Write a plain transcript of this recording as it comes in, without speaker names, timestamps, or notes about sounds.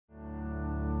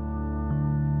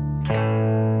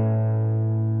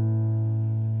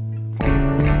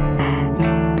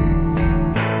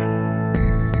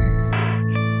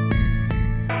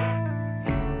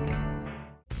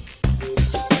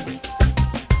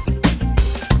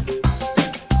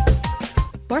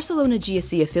Barcelona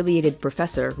GSE affiliated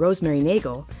professor Rosemarie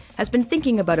Nagel has been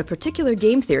thinking about a particular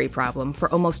game theory problem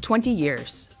for almost 20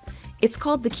 years. It's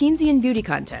called the Keynesian Beauty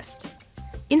Contest.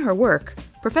 In her work,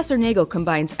 Professor Nagel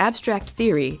combines abstract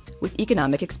theory with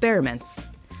economic experiments.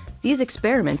 These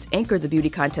experiments anchor the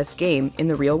beauty contest game in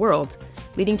the real world,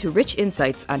 leading to rich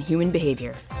insights on human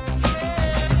behavior.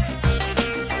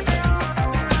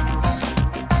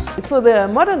 So the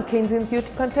modern Keynesian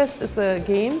Beauty Contest is a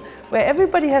game where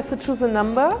everybody has to choose a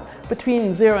number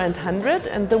between 0 and 100,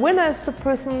 and the winner is the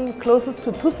person closest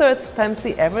to 2/3 times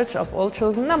the average of all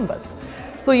chosen numbers.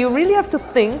 So you really have to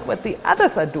think what the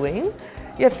others are doing.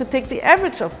 You have to take the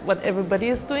average of what everybody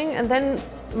is doing and then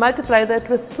multiply that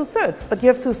with 2/3. But you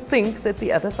have to think that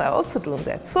the others are also doing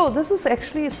that. So this is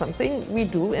actually something we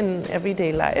do in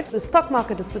everyday life. The stock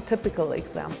market is the typical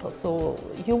example. So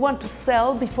you want to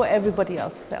sell before everybody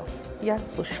else sells. Yeah,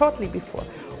 so shortly before.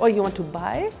 Or you want to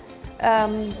buy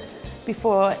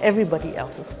before everybody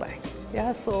else is buying.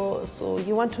 Yeah, so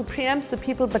you want to preempt the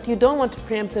people, but you don't want to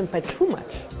preempt them by too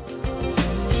much.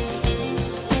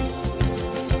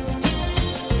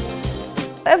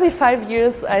 Every 5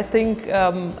 years, I think,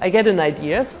 I get an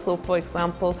idea. So, for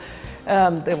example,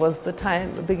 there was the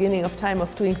beginning of time of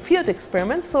doing field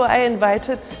experiments. So I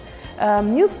invited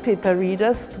newspaper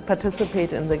readers to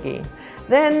participate in the game.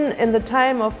 Then, in the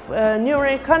time of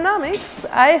neuroeconomics,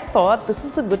 I thought this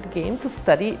is a good game to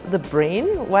study the brain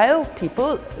while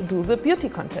people do the beauty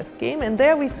contest game. And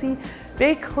there we see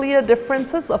very clear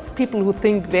differences of people who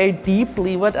think very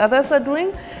deeply what others are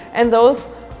doing and those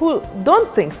who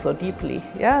don't think so deeply,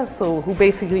 yeah, so who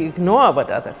basically ignore what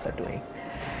others are doing.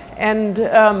 And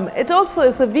it also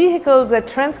is a vehicle that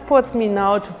transports me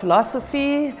now to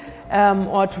philosophy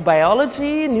or to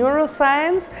biology,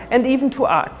 neuroscience, and even to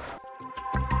arts.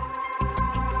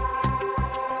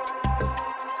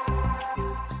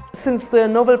 Since the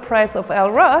Nobel Prize of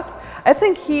Al Roth, I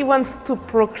think he wants to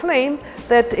proclaim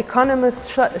that economists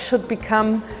should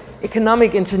become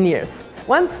economic engineers.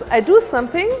 Once I do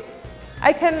something,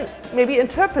 I can maybe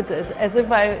interpret it as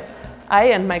if I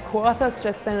and my co-authors,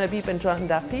 Jess Ben-Habib and John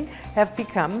Duffy, have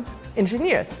become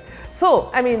engineers. So,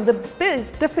 I mean, the big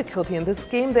difficulty in this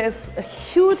game, there's a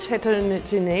huge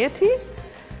heterogeneity.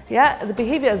 Yeah, the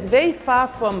behavior is very far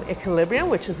from equilibrium,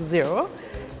 which is 0.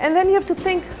 And then you have to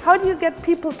think, how do you get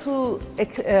people to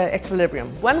equilibrium?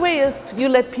 One way is you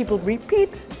let people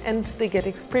repeat and they get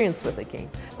experience with the game.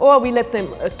 Or we let them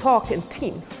talk in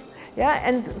teams. Yeah,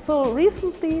 and so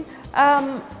recently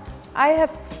I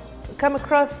have come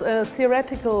across a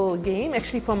theoretical game,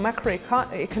 actually from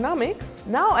macroeconomics.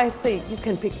 Now I say you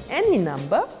can pick any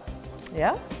number,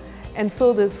 yeah, and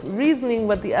so this reasoning,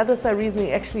 what the others are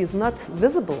reasoning, actually is not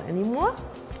visible anymore.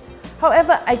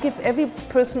 However, I give every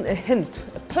person a hint,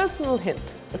 a personal hint.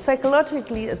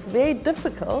 Psychologically, it's very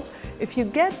difficult if you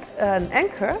get an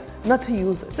anchor not to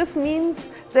use it. This means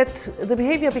that the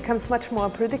behavior becomes much more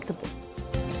predictable.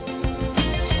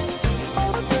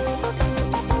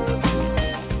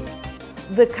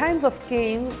 The kinds of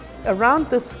games around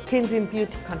this Keynesian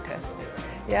Beauty Contest,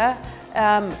 yeah,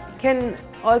 can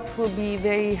also be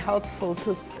very helpful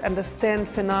to understand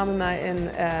phenomena in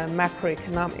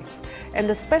macroeconomics. And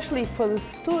especially for the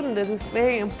student, it is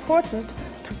very important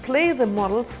to play the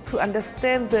models, to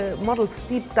understand the models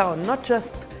deep down, not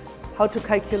just how to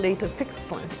calculate a fixed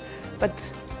point, but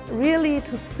really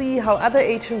to see how other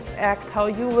agents act, how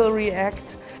you will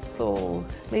react. So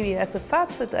maybe as a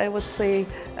facet, I would say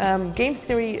game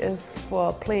theory is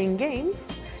for playing games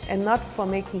and not for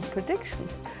making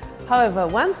predictions. However,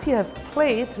 once you have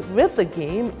played with the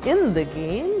game, in the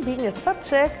game, being a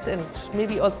subject and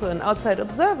maybe also an outside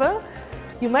observer,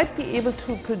 you might be able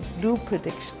to do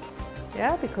predictions.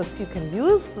 Yeah, because you can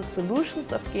use the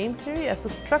solutions of game theory as a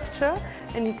structure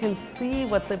and you can see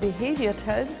what the behavior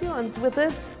tells you, and with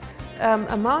this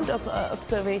amount of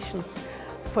observations,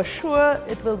 for sure,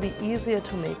 it will be easier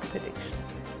to make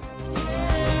predictions.